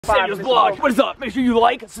Samuel's vlog. What is up? Make sure you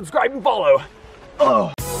like, subscribe, and follow.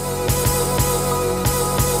 Oh.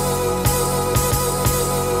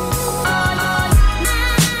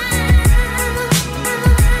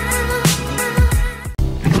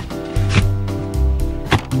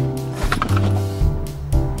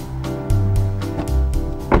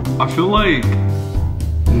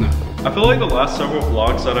 I feel like the last several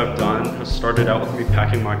vlogs that I've done have started out with me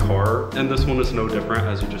packing my car, and this one is no different,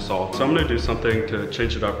 as you just saw. So I'm gonna do something to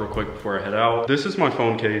change it up real quick before I head out. This is my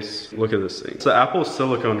phone case. Look at this thing. It's the Apple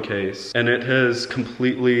silicone case, and it has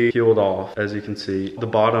completely peeled off, as you can see. The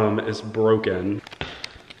bottom is broken.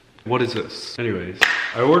 What is this? Anyways,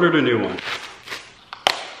 I ordered a new one.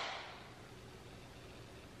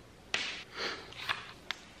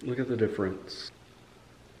 Look at the difference.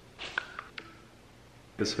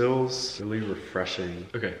 This feels really refreshing.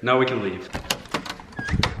 Okay, now we can leave.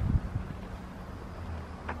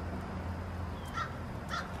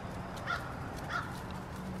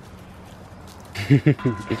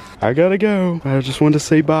 I gotta go. I just wanted to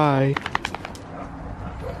say bye.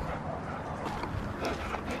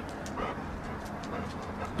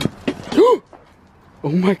 Oh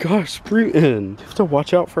my gosh, Bruton. You have to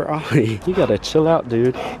watch out for Ollie. You gotta chill out,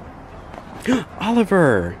 dude.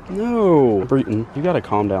 Oliver, no. Bruton, you gotta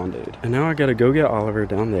calm down, dude. And now I gotta go get Oliver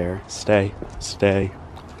down there. Stay, stay,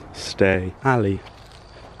 stay.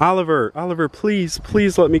 Oliver, please,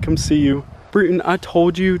 please let me come see you. Bruton, I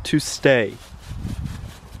told you to stay.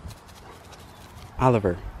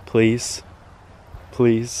 Oliver, please,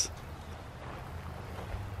 please.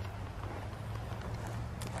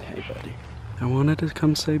 Hey, buddy. I wanted to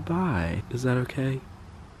come say bye. Is that okay?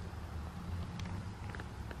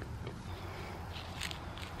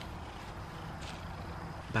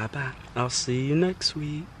 Bye-bye. I'll see you next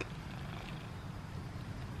week.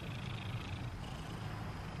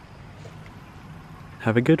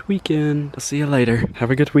 Have a good weekend. I'll see you later. Have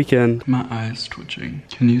a good weekend. My eye's twitching.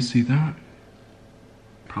 Can you see that?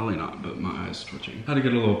 Probably not, but my eye's twitching. Had to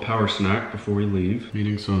get a little power snack before we leave. I'm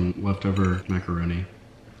eating some leftover macaroni.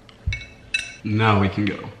 Now we can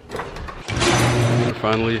go. We're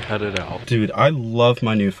finally headed out. Dude, I love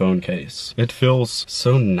my new phone case. It feels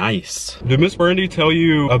so nice. Did Miss Brandy tell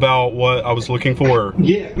you about what I was looking for?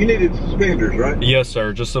 Yeah, you needed suspenders, right? Yes,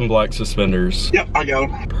 sir. Just some black suspenders. Yep, I got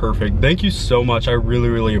them. Perfect. Thank you so much. I really,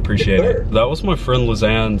 really appreciate it. That was my friend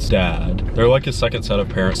Lizanne's dad. They're like a second set of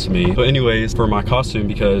parents to me. But anyways, for my costume,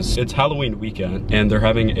 because it's Halloween weekend and they're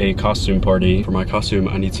having a costume party, for my costume,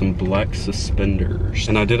 I need some black suspenders.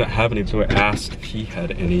 And I didn't have any, so I asked if he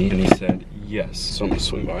had any, and he said yes. So I'm gonna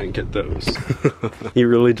swing by and get those. He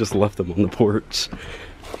really just left them on the porch.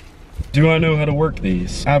 Do I know how to work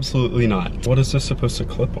these? Absolutely not. What is this supposed to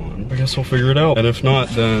clip on? I guess we'll figure it out. And if not,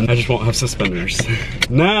 then I just won't have suspenders.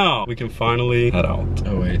 Now we can finally head out.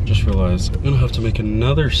 Oh wait, just realized I'm gonna have to make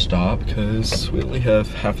another stop because we only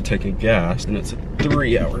have half a tank of gas and it's a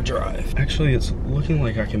 3-hour drive. Actually, it's looking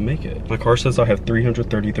like I can make it. My car says I have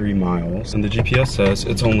 333 miles and the GPS says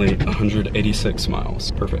it's only 186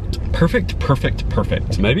 miles. Perfect. Perfect, perfect,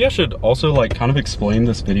 perfect. Maybe I should also like kind of explain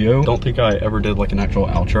this video. Don't think I ever did like an actual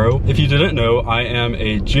outro. If you didn't know, I am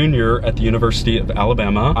a junior at the University of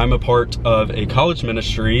Alabama. I'm a part of a college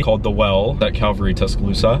ministry called The Well at Calvary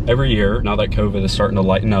Tuscaloosa. Every year, now that COVID is starting to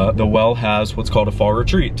lighten up, The Well has what's called a fall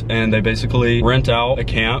retreat. And they basically rent out a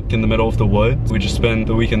camp in the middle of the woods. We just spend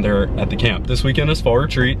the weekend there at the camp. This weekend is fall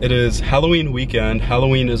retreat. It is Halloween weekend.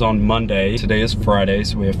 Halloween is on Monday. Today is Friday,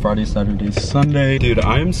 so we have Friday, Saturday, Sunday. Dude,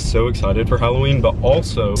 I am so excited for Halloween, but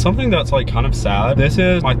also something that's like kind of sad. This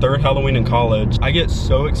is my 3rd Halloween in college. I get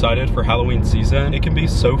so excited for Halloween season. It can be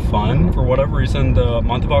so fun. For whatever reason, the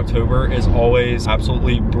month of October is always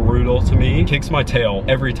absolutely brutal to me. It kicks my tail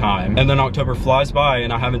every time. And then October flies by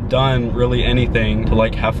and I haven't done really anything to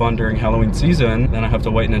like have fun during Halloween season. Then I have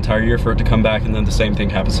to wait an entire year for it to come back, and then the same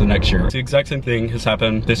thing happens the next year. The exact same thing has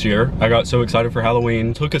happened this year. I got so excited for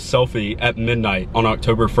Halloween, took a selfie at midnight on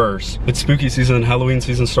October 1st. It's spooky season, Halloween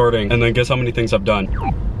season starting, and then guess how many things I've done?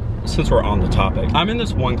 Since we're on the topic, I'm in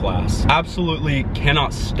this one class. Absolutely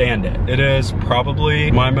cannot stand it. It is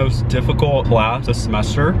probably my most difficult class this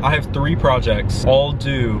semester. I have 3 projects all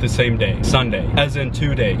due the same day, Sunday, as in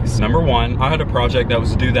 2 days. Number 1, I had a project that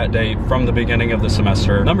was due that day from the beginning of the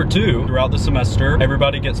semester. Number 2, throughout the semester,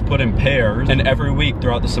 everybody gets put in pairs, and every week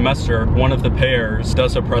throughout the semester, one of the pairs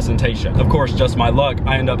does a presentation. Of course, just my luck,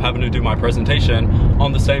 I end up having to do my presentation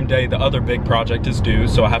on the same day the other big project is due,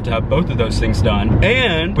 so I have to have both of those things done.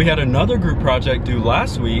 And we had another group project due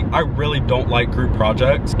last week. I really don't like group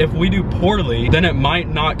projects. If we do poorly, then it might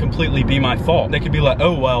not completely be my fault. They could be like,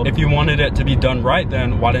 oh, well, if you wanted it to be done right,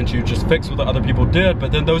 then why didn't you just fix what the other people did?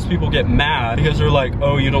 But then those people get mad because they're like,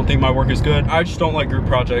 oh, you don't think my work is good? I just don't like group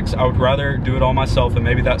projects. I would rather do it all myself, and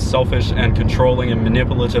maybe that's selfish and controlling and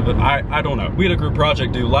manipulative. I don't know. We had a group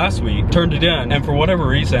project due last week, turned it in, and for whatever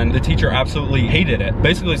reason, the teacher absolutely hated it.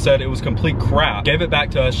 Basically said it was complete crap. Gave it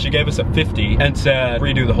back to us. She gave us a 50 and said,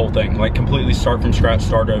 redo the whole thing. Like completely start from scratch,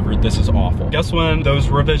 start over. This is awful. Guess when those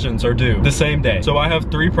revisions are due? The same day. So I have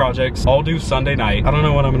 3 projects, all due Sunday night. I don't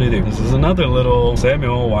know what I'm gonna do. This is another little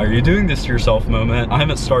Samuel, why are you doing this to yourself moment. I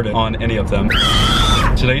haven't started on any of them.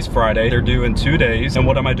 Today's Friday, they're due in 2 days, and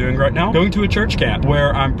what am I doing right now? Going to a church camp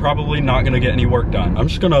where I'm probably not gonna get any work done. I'm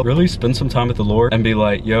just gonna really spend some time with the Lord and be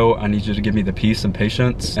like, yo, I need you to give me the peace and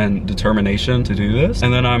patience and determination to do this.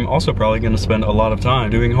 And then I'm also probably gonna spend a lot of time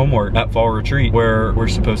doing homework at fall retreat where we're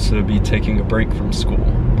supposed to be taking a break from school.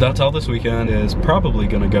 That's how this weekend is probably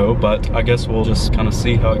gonna go, but I guess we'll just kind of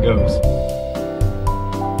see how it goes.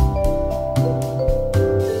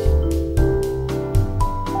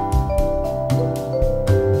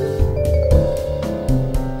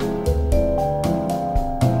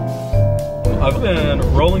 I've been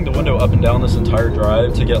rolling the window up and down this entire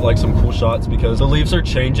drive to get like some cool shots because the leaves are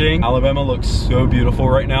changing. Alabama looks so beautiful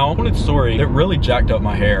right now. Funny story, it really jacked up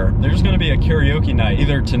my hair. There's gonna be a karaoke night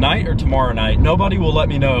either tonight or tomorrow night. Nobody will let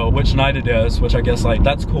me know which night it is, which I guess like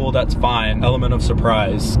that's cool, that's fine, element of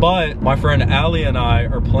surprise. But my friend Allie and I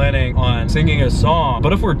are planning on singing a song,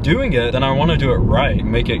 but if we're doing it, then I wanna do it right,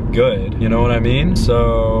 make it good, you know what I mean?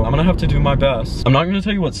 So I'm gonna have to do my best. I'm not gonna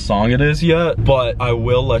tell you what song it is yet, but I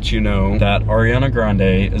will let you know that Ariana Grande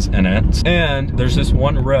is in it, and there's this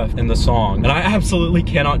one riff in the song, and I absolutely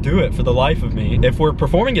cannot do it for the life of me. If we're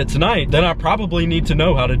performing it tonight, then I probably need to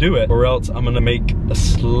know how to do it, or else I'm gonna make a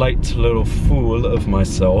slight little fool of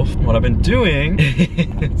myself. What I've been doing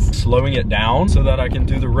is slowing it down so that I can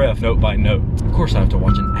do the riff note by note. Of course I have to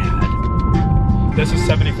watch an ad. This is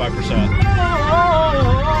 75%.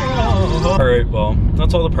 Alright, well,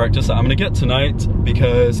 that's all the practice that I'm gonna get tonight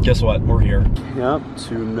because guess what? We're here. Camp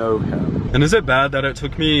ToknowHim. And is it bad that it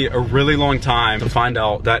took me a really long time to find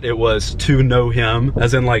out that it was to know him,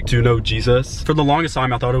 as in like to know Jesus? For the longest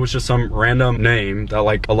time, I thought it was just some random name that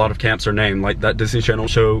like a lot of camps are named, like that Disney Channel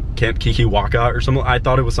show Camp Kikiwaka or something. I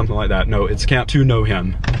thought it was something like that. No, it's Camp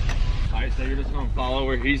ToknowHim. Alright, so you're just gonna follow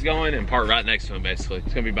where he's going and park right next to him basically.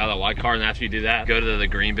 It's gonna be by that white car, and after you do that, go to the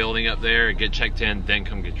green building up there and get checked in, then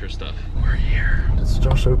come get your stuff. We're here. It's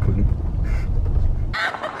Josh Oakland.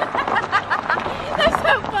 That's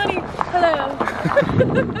so funny. Hello.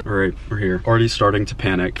 Alright, we're here. Already starting to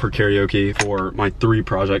panic for karaoke for my 3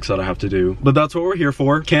 projects that I have to do. But that's what we're here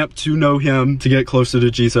for. Camp to know him, to get closer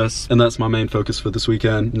to Jesus. And that's my main focus for this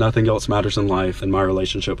weekend. Nothing else matters in life than my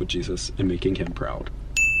relationship with Jesus and making him proud.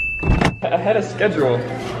 I had a schedule.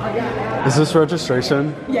 Is this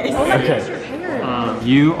registration? Yes. Okay.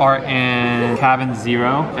 You are in cabin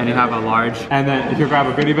 0 and you have a large. And then if you grab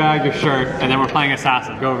a goodie bag, your shirt, and then we're playing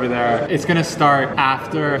Assassin. Go over there. It's gonna start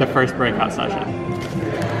after the first breakout session.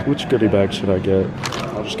 Which goodie bag should I get?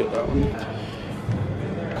 I'll just get that one.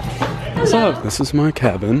 What's up? This is my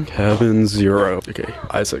cabin. Cabin 0. Okay,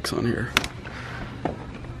 Isaac's on here.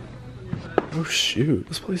 Oh shoot,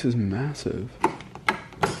 this place is massive.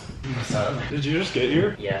 Did you just get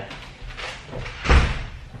here? Yeah.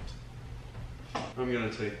 I'm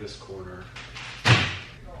gonna take this corner.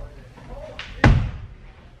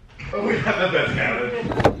 Oh, we have the best cabin.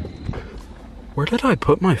 Where did I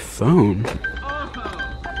put my phone?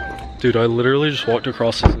 Dude, I literally just walked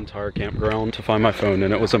across this entire campground to find my phone,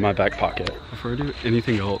 and it was in my back pocket. Before I do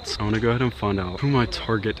anything else, I want to go ahead and find out who my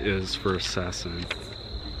target is for Assassin.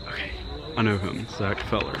 Okay, I know him, Zach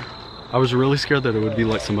Feller. I was really scared that it would be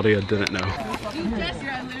like somebody I didn't know.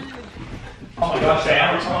 Oh my gosh,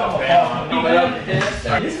 Sam.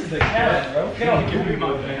 This is the cabin, bro. Give me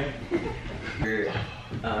my thing.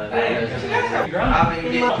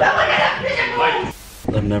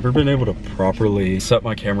 I've never been able to properly set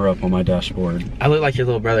my camera up on my dashboard. I look like your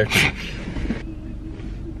little brother.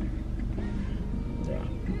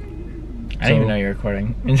 I didn't even know you were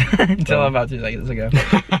recording until about 2 seconds ago.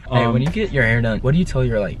 Hey, when you get your hair done, what do you tell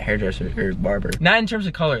your like hairdresser or barber? Not in terms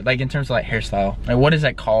of color, like in terms of like hairstyle. Like what is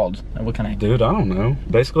that called? Like, what kind of? Dude, I don't know.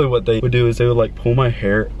 Basically what they would do is they would like pull my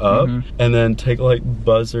hair up and then take like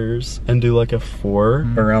buzzers and do like a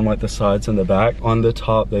 4 around like the sides and the back. On the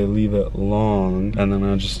top they leave it long, and then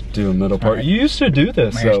I just do a middle part. Right. You used to do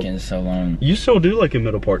this. My hair skin is so long. You still do like a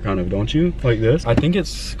middle part kind of, don't you? Like this? I think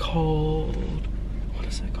it's called, what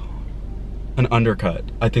is it called? An undercut.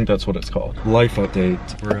 I think that's what it's called. Life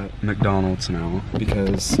update. We're at McDonald's now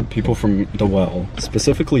because people from the well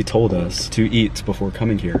specifically told us to eat before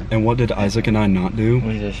coming here. And what did Isaac and I not do?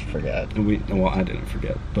 We just forgot. Well, I didn't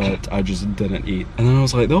forget, but I just didn't eat. And then I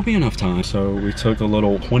was like, there'll be enough time. So we took a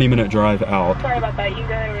little 20-minute drive out. Sorry about that. You can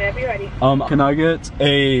go whenever you're ready. Can I get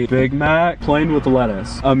a Big Mac, plain with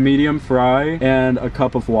lettuce, a medium fry, and a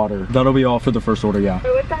cup of water? That'll be all for the first order, yeah.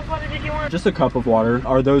 Wait, what size water did you want? Just a cup of water.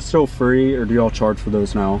 Are those still free, or do y'all charge for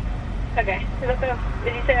those now? Okay. Did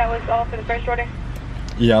you say that was all for the first order?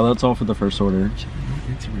 Yeah, that's all for the first order.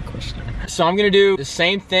 Answer my question. So I'm gonna do the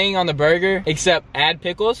same thing on the burger, except add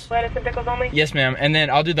pickles. Lettuce and pickles only? Yes, ma'am. And then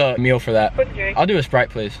I'll do the meal for that. What's the drink? I'll do a Sprite,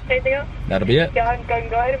 please. Anything else? That'll be it. Yeah, go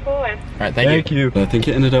ahead and pull in. All right, thank you. I think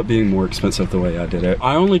it ended up being more expensive the way I did it.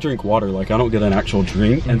 I only drink water, like I don't get an actual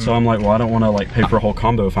drink. And so I'm like, well, I don't want to like pay for a whole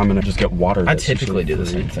combo if I'm gonna just get water. I typically do the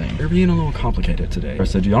same thing. You're being a little complicated today. I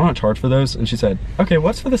said, do y'all not charge for those? And she said, okay,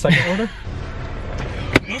 what's for the second order?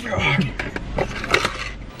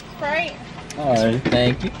 Sprite. Hi.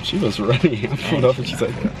 Thank you. She was ready. I pulled up and she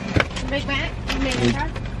said, Big Mac. Medium fry.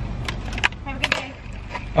 Have a good day.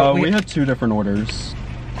 we had 2 different orders.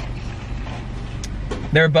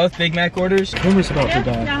 They were both Big Mac orders. Boomer's about to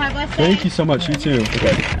die. Now have less Thank you so much, you too.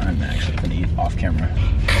 Okay. I'm actually gonna eat off camera.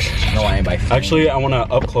 I don't want anybody. Actually, I want to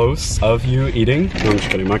up close of you eating. No, I'm just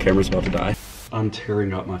kidding. My camera's about to die. I'm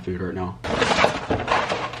tearing up my food right now.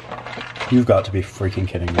 You've got to be freaking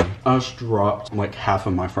kidding me. I just dropped like half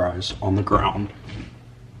of my fries on the ground.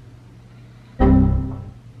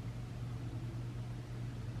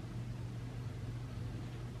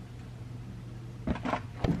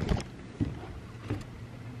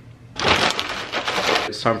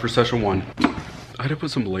 It's time for session 1. I had to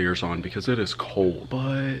put some layers on because it is cold,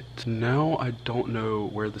 but now I don't know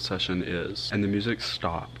where the session is and the music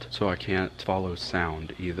stopped, so I can't follow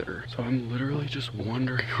sound either. So I'm literally just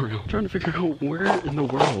wandering around trying to figure out where in the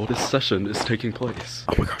world this session is taking place.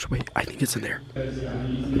 Oh my gosh, wait, I think it's in there.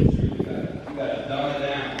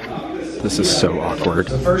 This is so awkward.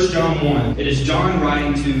 So 1 John 1, it is John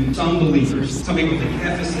writing to some believers. Some people think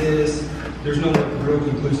Ephesus. There's no real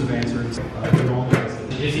conclusive answer.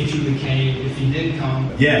 If he truly came, if he did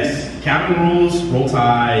come. Yes, cabin rules, roll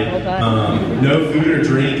tide, no food or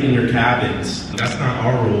drink in your cabins. That's not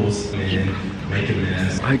our rules, man. Make a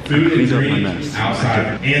mess. Food and drink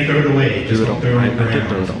outside and throw it away. Just don't throw it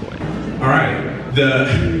around. All right, the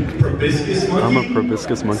proboscis monkey. I'm a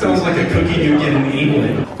proboscis monkey. Sounds like a cookie you get in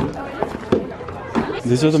England.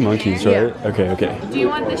 These are the monkeys, right? Yeah. Okay. Do you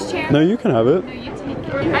want this chair? No, you can have it. No, you take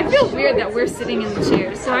it. I feel weird that we're sitting in the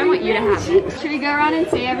chairs, so I want you to have it. Should we go around and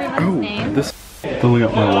say everyone's name? This filling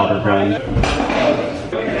up my water gun.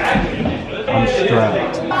 I'm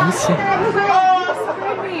strapped.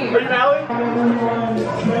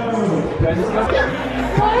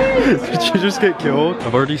 Did you just get killed?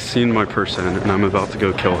 I've already seen my person and I'm about to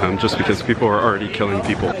go kill him just because people are already killing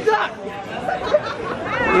people.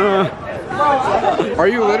 Are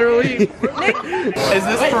you literally? Is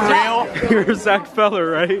this for real? You're Zach Feller,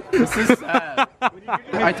 right? This is sad.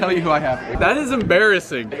 I tell you who I have. That is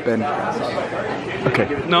embarrassing. Ben. Okay.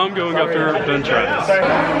 Now I'm going after Ben Travis.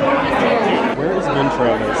 Where is Ben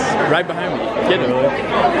Travis? Right behind me. Get him.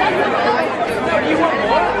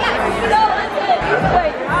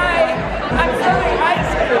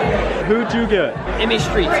 Who'd you get? Emmy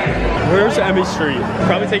Street. Where's Emmy Street?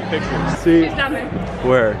 Probably take pictures. See? She's down there.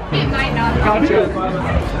 Where? It might not. Gotcha. Oh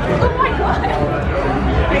my god.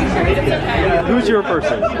 Are you sure it's okay? Who's your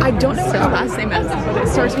person? I don't know what his last name is, but it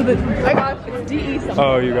starts with a. I got it's D-E something.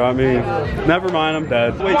 Oh, you got me. Never mind, I'm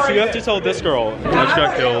dead. Wait, so you have to tell this girl. I just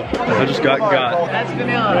got killed. I just got. That's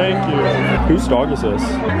vanilla. Thank you. Whose dog is this?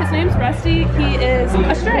 His name's Rusty. He is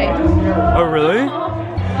a stray. Oh, really?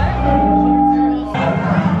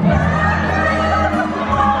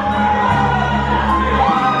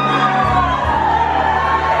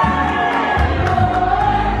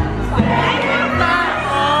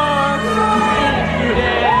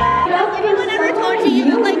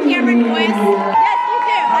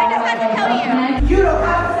 You don't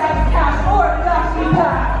have to sacrifice or it has to be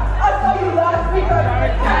passed. I saw you last week on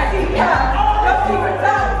Taxi Cab. No secret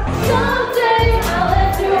time. Someday I'll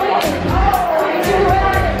let you in. Treat you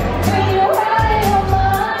right. Bring you right on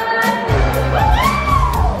mine.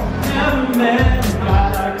 Never met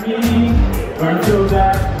like me. Until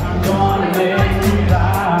that I'm gonna make you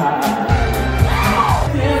die.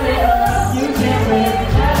 Give it up, you can't win.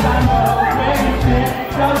 Yes, I know where you fit.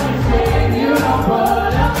 Don't you say you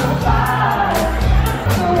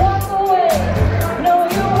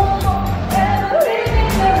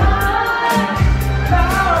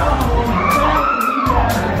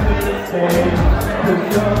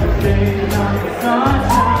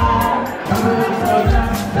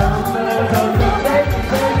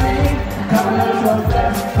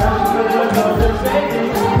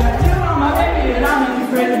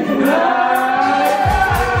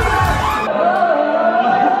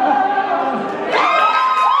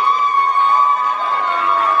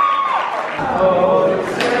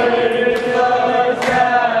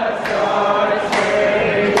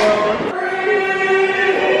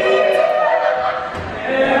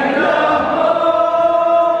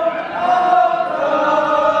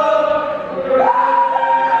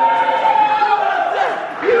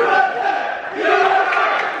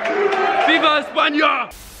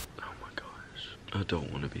I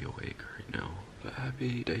don't want to be awake right now, but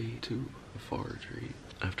happy day 2 of our retreat.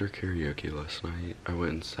 After karaoke last night, I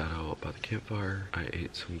went and sat out by the campfire, I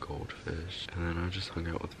ate some goldfish, and then I just hung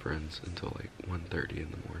out with friends until like 1:30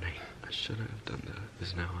 in the morning. I shouldn't have done that,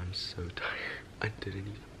 because now I'm so tired. I didn't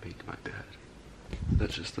even make my bed.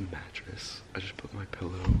 That's just the mattress. I just put my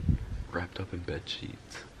pillow wrapped up in bed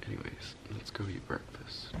sheets. Anyways, let's go eat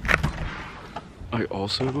breakfast. I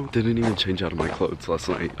also didn't even change out of my clothes last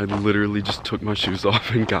night. I literally just took my shoes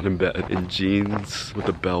off and got in bed in jeans with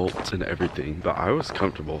a belt and everything. But I was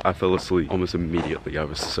comfortable. I fell asleep almost immediately. I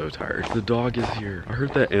was so tired. The dog is here. I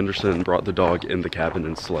heard that Anderson brought the dog in the cabin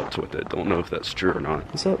and slept with it. Don't know if that's true or not.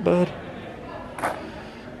 What's up, bud?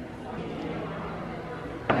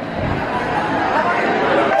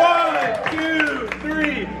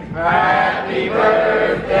 Happy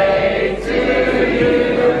birthday to you.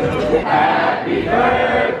 Happy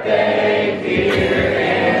birthday, dear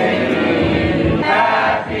Annie.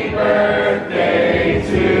 Happy birthday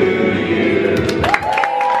to you.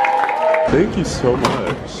 Thank you so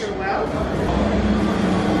much. You're welcome.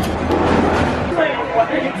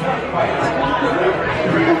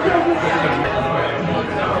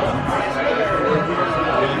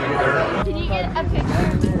 Can you get a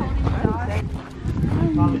picture?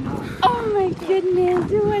 Oh my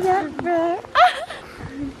goodness, whatever.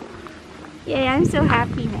 Yay, I'm so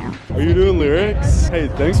happy now. Are you doing lyrics? Hey,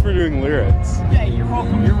 thanks for doing lyrics. Yeah, you're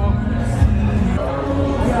welcome, you're welcome.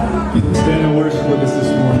 Stand and worship with us this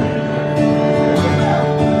morning.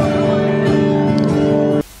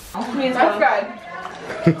 That's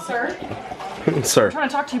good. Sir? Sir. I'm trying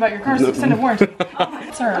to talk to you about your car's extended warranty.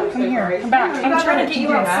 Sir, come here. Come back. I'm trying to get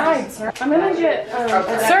you outside, sir. I'm gonna get,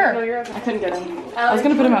 sir! I couldn't get him. I was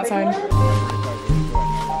gonna put him outside.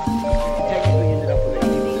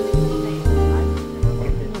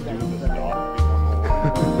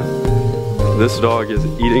 This dog is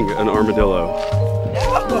eating an armadillo.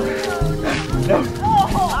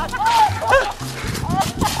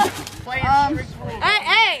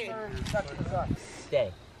 Hey!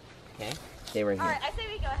 Stay. Okay? Stay right here. Alright, I say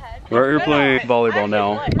we go ahead. We're here playing volleyball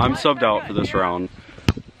now. I'm subbed out for this round.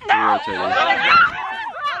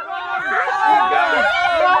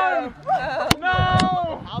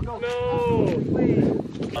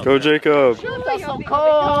 Go, Jacob. That's so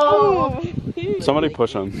cold. Somebody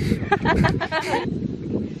push him.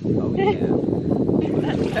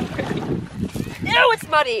 Ew, it's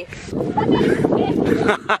muddy.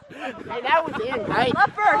 Hey, that was in, right?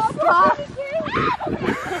 Up first.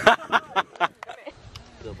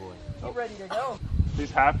 Good boy. Get ready to go. He's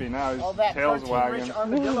happy now. His tail's wagging.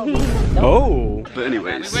 Oh! But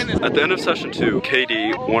anyways, at the end of session 2,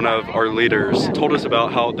 Katie, one of our leaders, told us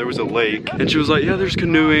about how there was a lake, and she was like, yeah, there's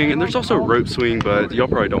canoeing, and there's also rope swing, but y'all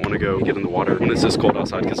probably don't want to go get in the water when it's this cold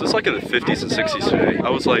outside, because it's like in the 50s and 60s today. I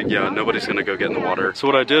was like, yeah, nobody's gonna go get in the water. So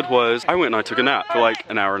what I did was, I went and I took a nap for like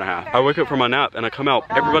an hour and a half. I wake up from my nap, and I come out,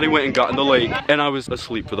 everybody went and got in the lake, and I was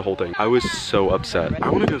asleep for the whole thing. I was so upset. I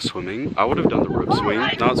want to go swimming. I would have done the rope swing.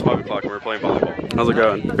 Now it's 5 o'clock and we're playing volleyball. How's it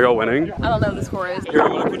going? Are y'all winning? I don't know what the score is. Here,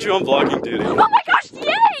 I'm gonna put you on vlogging duty. Oh my gosh,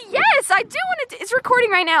 yay! Yes, I do want to. It's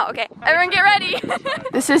recording right now. Okay, everyone get ready.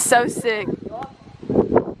 This is so sick.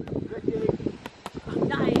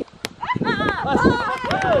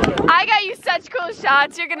 I got you such cool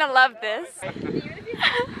shots. You're gonna love this.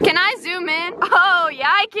 Can I zoom in? Oh, yeah,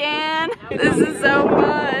 I can. This is so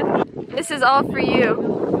fun. This is all for you.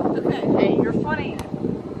 Hey, you're funny.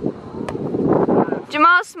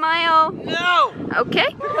 Jamal, smile. No!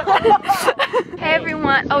 Okay. Hey,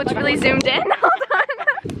 everyone. Oh, it's really zoomed in. Hold on.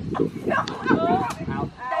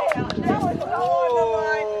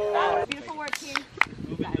 Beautiful work, team.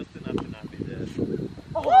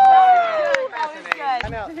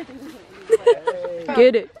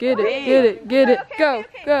 Get it, get it, get it, get it. Go,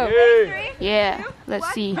 go. Yeah, let's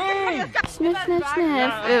see. Sniff, sniff,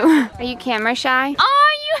 sniff. Ooh. Are you camera shy? Oh,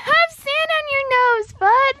 you have sand on your nose,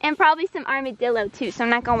 bud. And probably some armadillo too, so I'm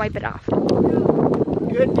not gonna wipe it off.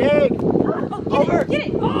 Good dig! Over! Get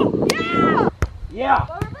it! Oh, yeah! Yeah.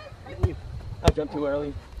 I jumped too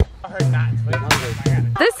early. I heard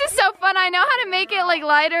that. This is so fun. I know how to make it like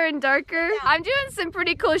lighter and darker. I'm doing some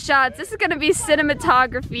pretty cool shots. This is gonna be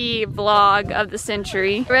cinematography vlog of the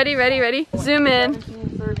century. Ready, ready, ready? Zoom in.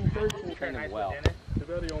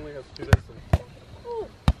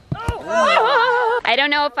 I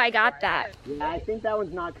don't know if I got that. Yeah, I think that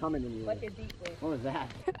one's not coming anywhere. What was that?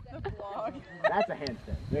 That's a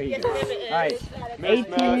handstand. There you go. All right.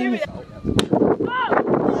 18.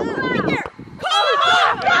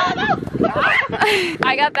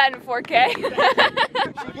 I got that in 4K.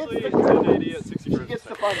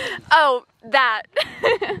 Oh, that.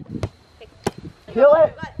 Kill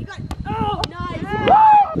it. Oh, nice.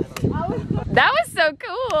 That was so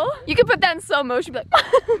cool. You could put that in slow motion. But All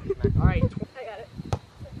right. I got it.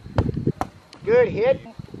 Good hit.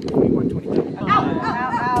 21-22. Ow, ow,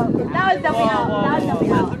 ow. That was definitely out. That was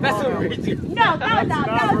definitely out. No, that was out.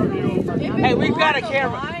 That was definitely out. Hey, we've got a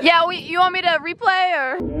camera. yeah, you want me to replay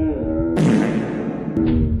or?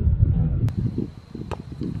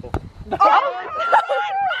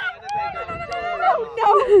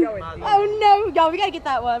 Oh no, y'all, we gotta get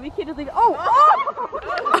that one. We can't just leave it. Oh!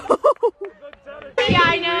 Yeah,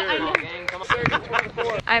 I know.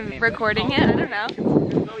 I'm recording it, I don't know.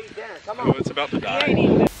 Oh, it's about to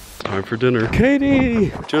die. Time for dinner. Katie! Do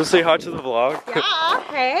you want to say hi to the vlog? Yeah.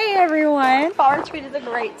 Hey everyone. Bar tweet is a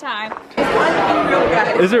great time.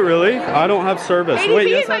 Is it really? I don't have service. Wait,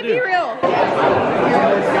 yes I do.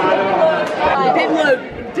 Didn't load.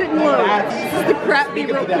 Didn't load. This is the crap Be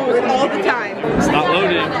Real pulls all the time. It's not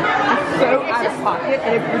loading. It's so out of pocket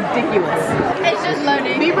and it's ridiculous. It's just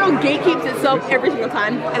loading. Be Real gatekeeps itself every single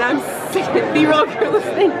time, and I'm sick of it. Be Real careless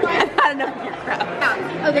thing. I've had enough of your crap.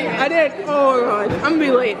 Okay. I did. Oh my gosh. I'm gonna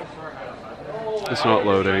be late. It's not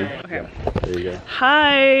loading. Okay. There you go.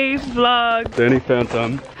 Hi, vlog. Danny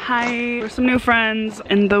Phantom. Hi. We're some new friends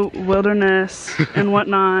in the wilderness and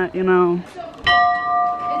whatnot, you know. It's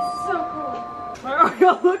so cool. Why are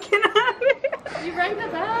y'all looking at me? You rang the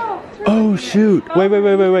bell. Oh shoot.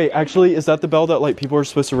 Wait. Actually, is that the bell that like people are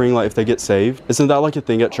supposed to ring like if they get saved? Isn't that like a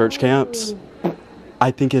thing at church camps?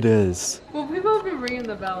 I think it is. Well, people have been ringing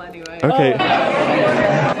the bell anyway. Okay. Look,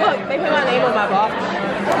 they put my name on my box.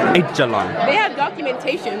 Echelon. They have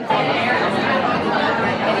documentation.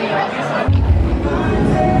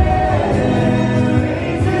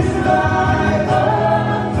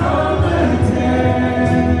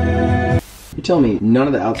 You're telling me none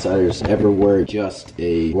of the outsiders ever wear just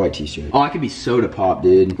a white t-shirt? Oh, I could be Soda Pop,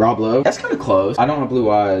 dude. Rob Lowe? That's kind of close. I don't have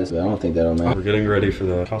blue eyes, but I don't think that'll matter. We're getting ready for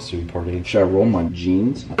the costume party. Should I roll my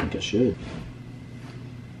jeans? I think I should.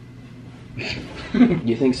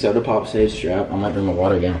 You think Soda Pop saves strap? I might bring my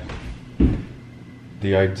water again.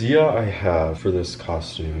 The idea I have for this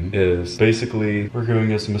costume is basically we're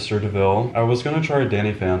going as Mr. DeVille. I was gonna try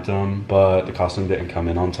Danny Phantom, but the costume didn't come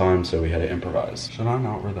in on time, so we had to improvise. Should I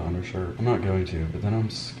not wear the undershirt? I'm not going to, but then I'm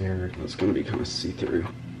scared. It's gonna be kind of see-through.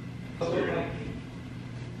 Tie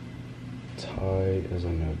is a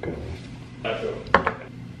no-go.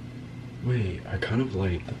 Wait, I kind of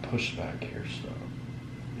like the pushback hairstyle.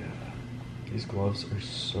 Yeah, these gloves are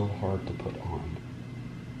so hard to put on.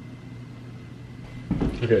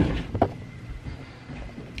 Okay.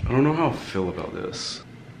 I don't know how I feel about this.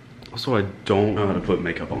 Also, I don't know how to put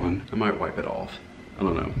makeup on. I might wipe it off. I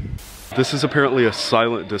don't know. This is apparently a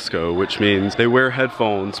silent disco, which means they wear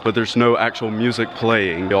headphones, but there's no actual music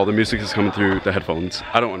playing. All the music is coming through the headphones.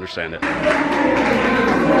 I don't understand it. Do you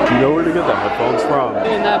know where to get the headphones from?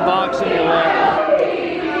 In that box in your lap.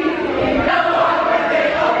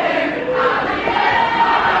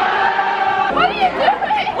 What are you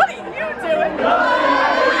doing? What are you doing?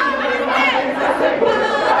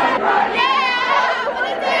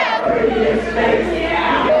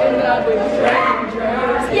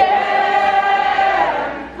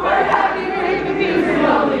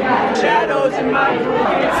 Shadows in my room,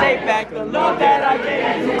 can't take back the love that I gave.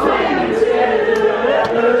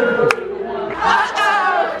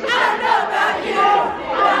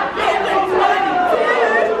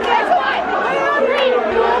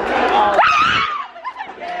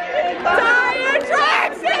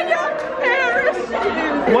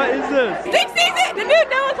 What is this? Six Season, the new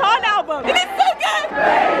Noah's Hall album, and it's so good.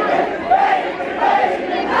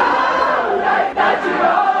 That you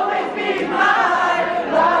always be my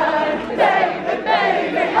life, baby,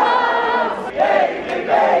 baby, oh, baby,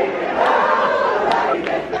 baby, oh,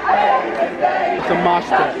 baby, baby. It's a mosh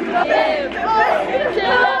pit.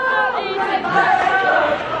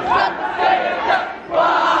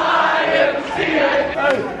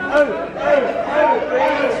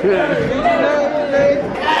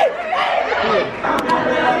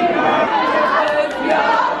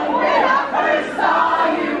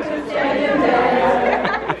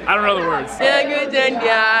 and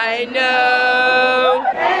I know.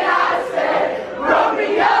 And I said,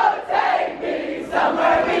 Romeo, take me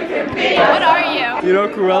somewhere we can be. What are you? You know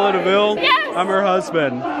Cruella de Vil? Yes. I'm her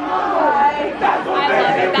husband. I love it. That's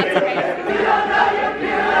amazing. You don't know you're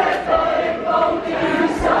beautiful if only you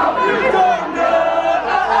saw. You don't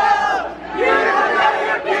know. You don't know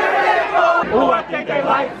you're beautiful. Oh, I think they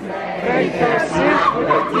like me. Very suit with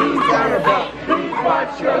a D's down her belt. Please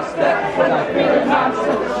watch your step when I'm feeling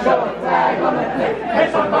myself. Show a flag on the neck.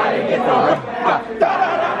 And somebody get the hook.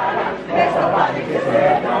 And somebody get the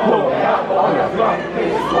head. Pull it out on the front.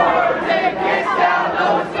 Please swerve. Take it down.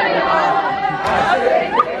 Don't say it.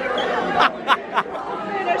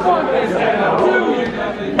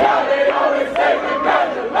 Now they always say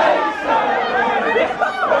congratulations.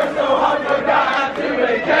 There's no hunger, got to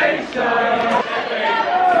vacation.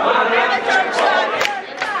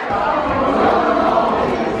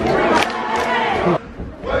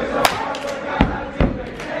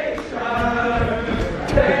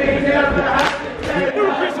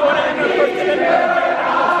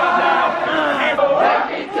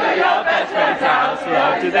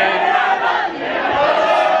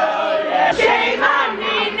 Shame on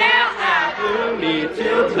me now, I flew me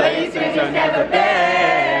to places I've never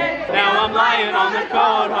been. Now I'm lying on the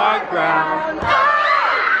cold hard ground.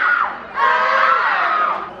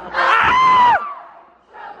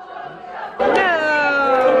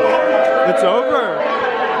 It's over.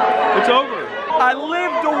 It's over. I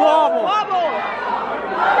lived to wobble. Wobble!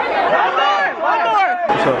 One more!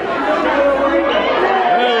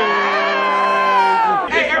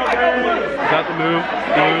 Is that the move?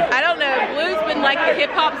 I don't know. Blue's been like the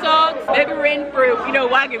hip hop songs. Maybe we're in for, you know,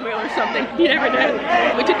 wagon wheel or something. You never know.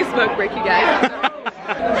 We took a smoke break, you guys.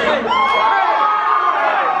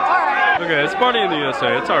 Okay, it's party in the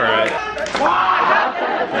USA. It's alright.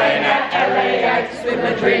 Playing at LAX with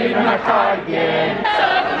my dream in my cardigan. So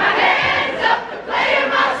put my hands up to playing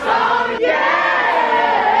my song.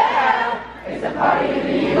 Yeah, it's a party in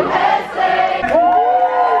the USA.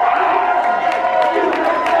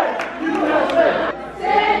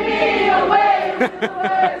 Send me away with the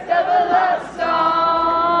words of a love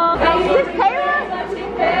song. Is this Paris? I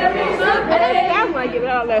didn't sound like it, but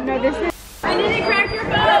I don't know. No, this is. I didn't crack your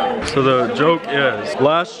phone. So the joke is,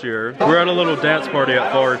 last year, we were at a little dance party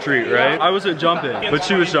at Fall Retreat, right? I wasn't jumping, but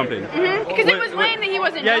she was jumping. Because it was lame that he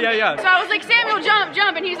wasn't jumping. Yeah. So I was like, Samuel,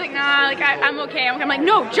 jump, and he's like, nah, like I'm okay. I'm like,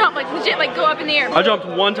 no, jump, like legit, like go up in the air. I jumped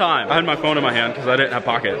one time. I had my phone in my hand because I didn't have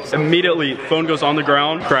pockets. Immediately, phone goes on the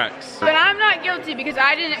ground, cracks. But I'm not guilty because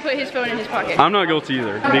I didn't put his phone in his pocket. I'm not guilty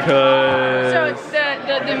either because... So it's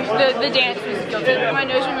the dance was guilty. My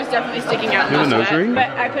nose ring was definitely sticking out. You have a nose ring? But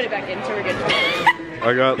I put it back in, so we're good.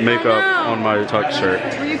 I got makeup on my tuck shirt.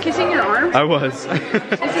 Were you kissing your arm? I was. This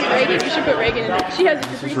is Reagan. You should put Reagan in it. She has a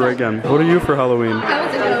This is Reagan. What are you for Halloween? I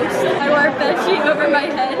was a ghost. I wore a bed sheet over my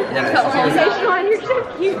head. Hey, Sean, you're so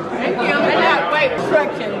cute. Thank you. Wait,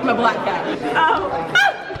 correction. I'm a black cat. Oh.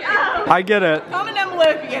 I get it. Comment down below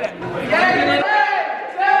if you get it. 3, 2,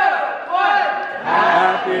 1.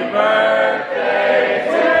 Happy birthday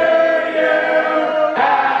to you.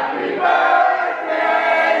 Happy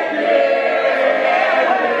birthday, dear.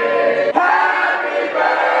 Happy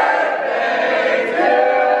birthday to you.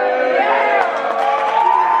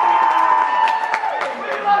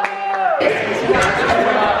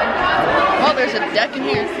 Oh, there's a deck in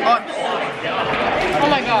here. Oh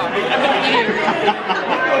my god.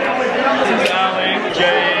 This is Allie,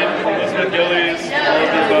 Jade, Elizabeth Gillies,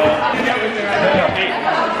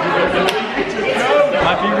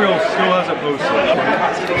 my B-reel still hasn't posted.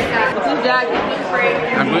 This is Jack.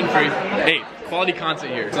 I'm gluten-free. Hey, quality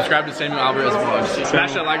content here. Subscribe to Samuel Alvarez vlogs.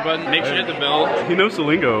 Smash that like button. Make sure you hit the bell. He knows the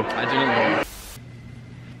lingo. I do know.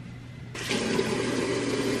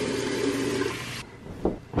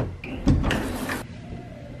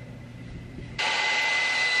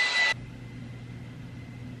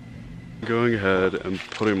 Going ahead and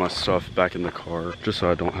putting my stuff back in the car just so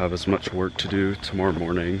I don't have as much work to do tomorrow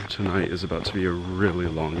morning. Tonight is about to be a really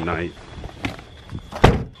long night.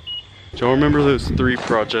 Do y'all remember those 3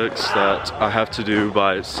 projects that I have to do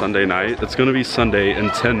by Sunday night? It's gonna be Sunday in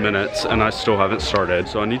 10 minutes and I still haven't started.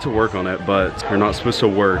 So I need to work on it, but you're not supposed to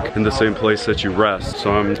work in the same place that you rest.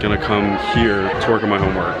 So I'm gonna come here to work on my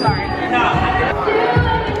homework.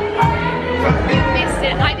 You missed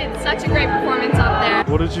it. I did such a great performance up there.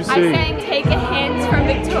 What did you I sing? sang Take a Hint from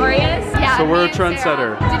Victorious. Yeah, So we're a me and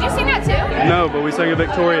Sarah. trendsetter. Did you sing that too? No, but we sang a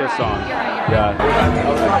Victorious song. Yeah.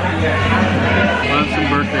 Want some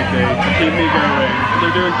birthday cake to keep me going.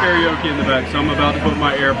 They're doing karaoke in the back, so I'm about to put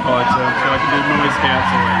my AirPods in so I can do noise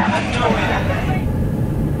canceling.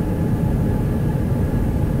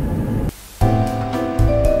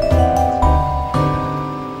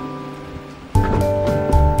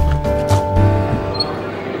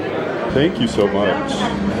 Thank you so much.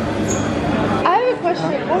 I have a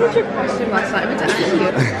question. What was your question last night? I meant to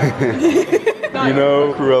ask you. You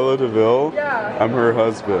know Cruella DeVille? Yeah. I'm her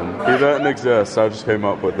husband. He doesn't exist, I just came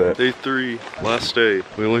up with it. Day 3, last day.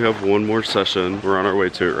 We only have one more session. We're on our way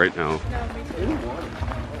to it right now.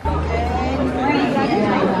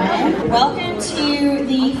 Welcome to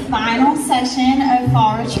the final session of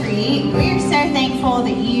Fall Retreat. We are so thankful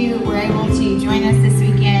that you were able to join us this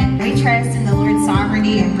weekend. We trust in the Lord's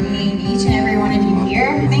sovereignty in bringing each and every one of you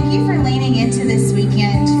here. Thank you for leaning into this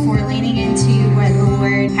weekend, for leaning into what the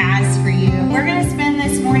Lord has for you. We're going to spend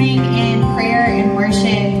this morning in prayer and worship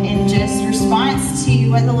and just response to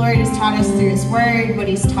what the Lord has taught us through His Word, what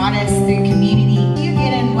He's taught us through community. You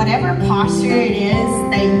get in whatever posture it is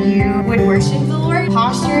that you would worship the Lord.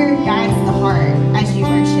 Posture guides the heart as you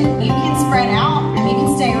worship. You can spread out and you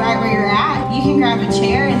can stay right where you're at. You can grab a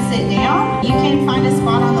chair and sit down. You can find a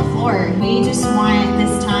spot on the floor. We just want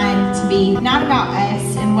this time to be not about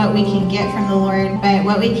us and what we can get from the Lord, but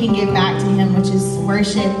what we can give back to Him, which is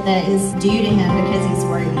worship that is due to Him because He's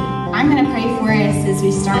worthy. I'm going to pray for us as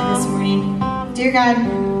we start this morning. Dear God,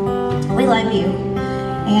 we love you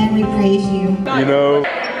and we praise you. You know,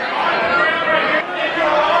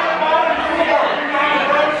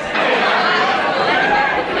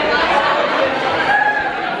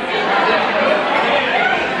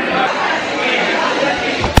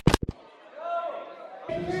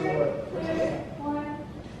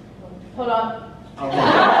 Hold on.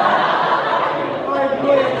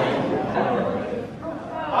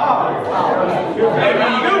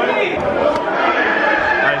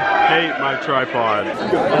 I hate my tripod.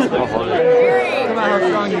 Come on, how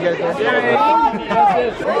strong you guys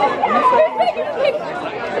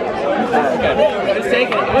Let's take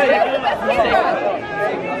it.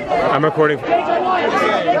 I'm recording.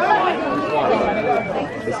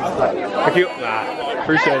 Thank you.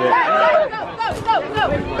 Appreciate it.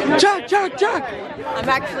 Jack! I'm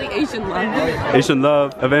actually Asian Love. Asian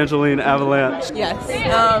Love, Evangeline Avalanche. Yes.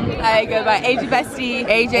 I go by AJ Bestie,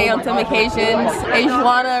 AJ on some occasions,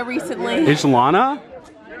 Agelana recently. Agelana?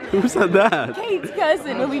 Who said that? Kate's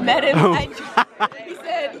cousin, when we met him, Oh. he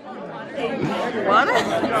said, Agelana?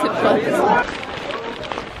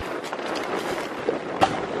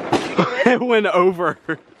 It went over.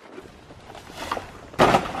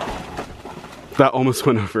 That almost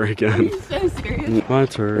went over again. Are you so serious? My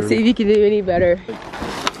turn. Let's see if you can do any better.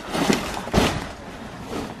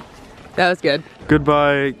 That was good.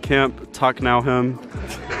 Goodbye, Camp ToknowHim.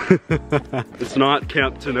 It's not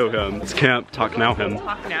Camp ToknowHim. It's Camp ToknowHim.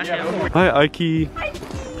 Hi, Ike.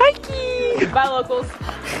 Bye, locals.